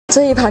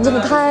这一盘真的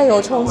太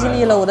有冲击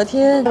力了，我的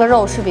天！这个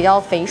肉是比较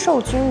肥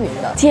瘦均匀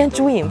的。今天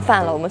猪瘾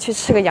犯了，我们去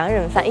吃个洋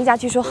人饭，一家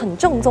据说很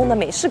正宗的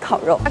美式烤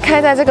肉，它开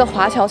在这个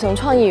华侨城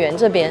创意园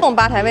这边。这种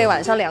吧台位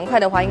晚上凉快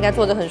的话，应该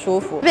坐着很舒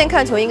服。这边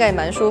看球应该也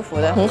蛮舒服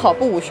的，很好，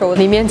不午休。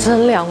里面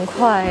真凉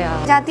快呀！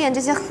这家店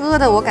这些喝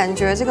的，我感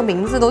觉这个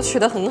名字都取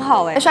得很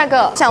好哎。帅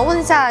哥，想问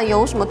一下，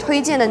有什么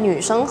推荐的女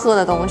生喝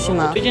的东西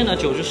吗？推荐的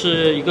酒就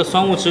是一个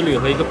酸雾之旅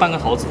和一个半个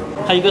桃子，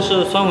它一个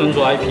是酸文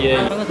浊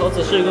IPA， 半个桃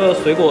子是一个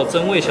水果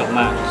增味小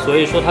麦，所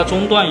以说它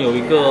中段有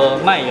一个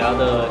麦芽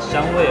的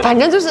香味，反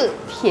正就是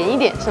甜一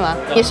点是吗？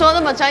你说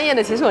那么专业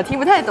的，其实我听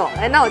不太懂。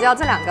哎，那我就要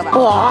这两个吧。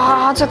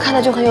哇，这看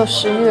着就很有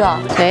食欲啊。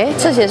哎，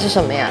这些是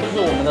什么呀？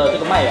就是我们的这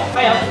个麦芽，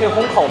麦芽是可以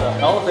烘烤的，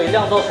然后可以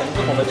酿造成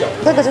不同的酒。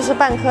这个就是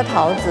半颗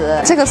桃子，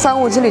这个酸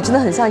雾之旅真的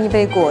很像一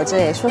杯果汁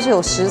哎，说是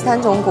有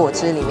13种果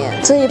汁里面。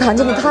这一盘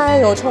真的太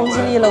有冲击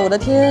力了，我的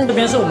天！这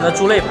边是我们的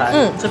猪肋盘，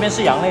这边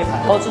是羊肋盘，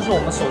然后这是我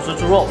们手撕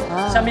猪肉，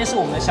下面是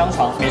我们的香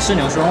肠，美式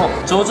牛胸肉，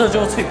之后这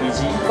就是脆皮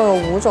鸡。都有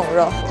5种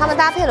肉，他们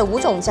搭配了5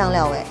种酱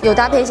料哎，有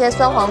搭配一些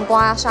酸黄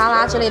瓜、沙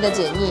拉之类的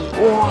解腻。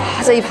哇，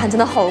这一盘真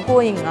的好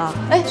过瘾啊！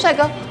哎，帅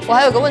哥，我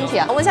还有个问题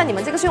啊，我问一下你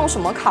们这个是用什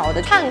么烤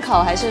的？炭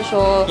烤还是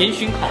说烟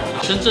熏烤？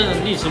深圳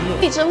荔枝木。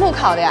荔枝木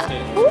烤的呀？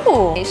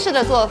哦，美式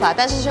的做法，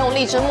但是是用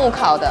荔枝木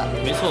烤的。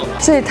没错。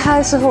这也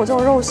太适合我这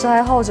种肉食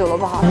爱好者了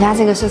吧？人家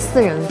这个是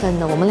4人份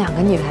的，我们2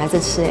个女孩子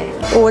吃哎。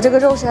我这个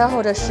肉食爱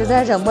好者实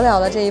在忍不了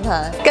了这一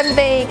盘。干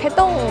杯，开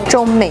动！这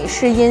种美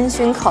式烟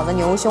熏烤的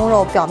牛胸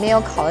肉，表面要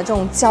烤的这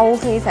种焦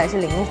黑才是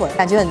灵魂，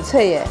感觉很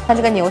脆耶。看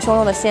这个牛胸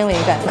肉的纤维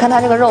感，我看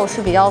它这个肉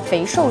是比较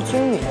肥瘦均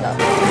匀的。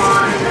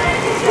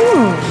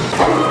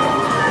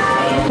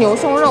牛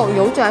胸肉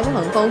油脂还是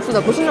很丰富的，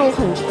不是那种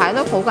很柴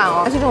的口感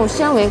哦，而且这种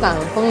纤维感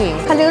很丰盈。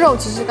它这个肉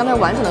其实刚才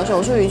完整的时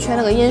候是有一圈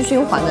那个烟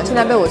熏环的，现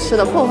在被我吃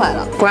的破坏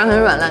了，果然很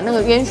软烂，那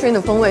个烟熏的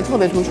风味特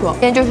别突出。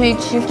今天就是一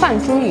期泛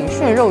猪瘾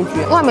炫肉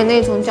局，外面那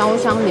一层焦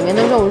香，里面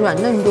的肉软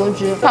嫩多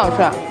汁，太好吃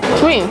了。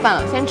猪瘾犯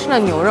了，先吃了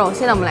牛肉，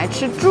现在我们来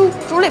吃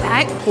猪肋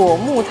排，果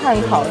木炭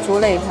烤猪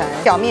肋排，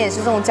表面也是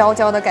这种焦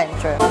焦的感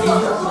觉。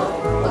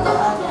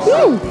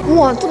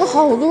哇，这个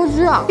好多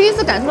汁啊！第一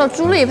次感受到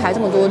猪肋排这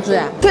么多汁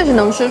哎，确实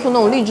能吃出那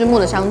种荔枝木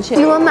的香气。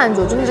低温慢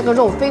煮，真的这个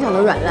肉非常的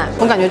软烂，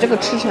我感觉这个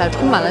吃起来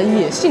充满了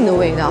野性的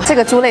味道。这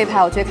个猪肋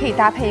排我觉得可以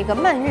搭配一个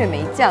蔓越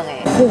莓酱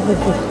哎，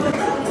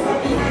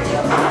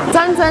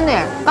酸酸的，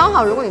刚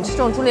好如果你吃这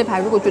种猪肋排，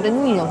如果觉得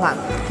腻的话，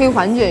可以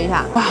缓解一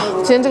下。哇，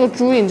今天这个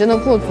猪瘾真的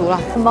过足了。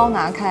面包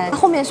拿开，它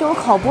后面是有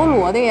烤菠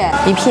萝的耶，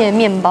一片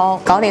面包，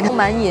搞点充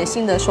满野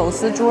性的手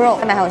撕猪肉，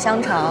下面还有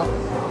香肠。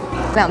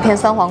2片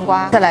酸黄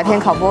瓜，再来片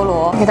烤菠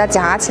萝，给它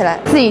夹起来，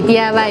自己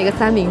DIY 一个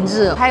三明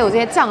治，还有这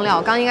些酱料，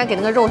刚应该给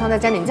那个肉上再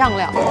加点酱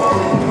料。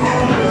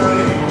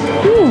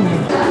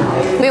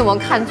没有没有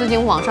看最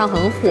近网上很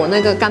火那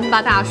个干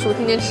巴大叔，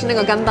天天吃那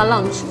个干巴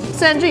lunch，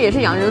 虽然这也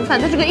是洋人饭，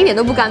但这个一点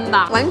都不干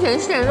巴，完全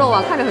炫肉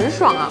啊，看着很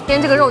爽啊。今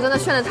天这个肉真的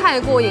炫得太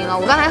过瘾了，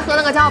我刚才喝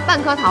那个叫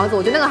半颗桃子，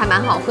我觉得那个还蛮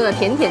好喝的，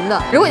甜甜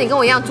的。如果你跟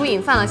我一样猪瘾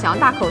犯了，想要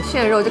大口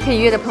炫肉，就可以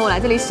约着朋友来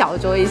这里小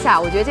酌一下。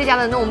我觉得这家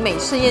的那种美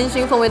式烟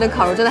熏风味的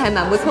烤肉真的还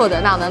蛮不错的。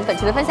那我们本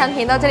期的分享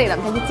就到这里了，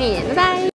我们下期见，拜拜。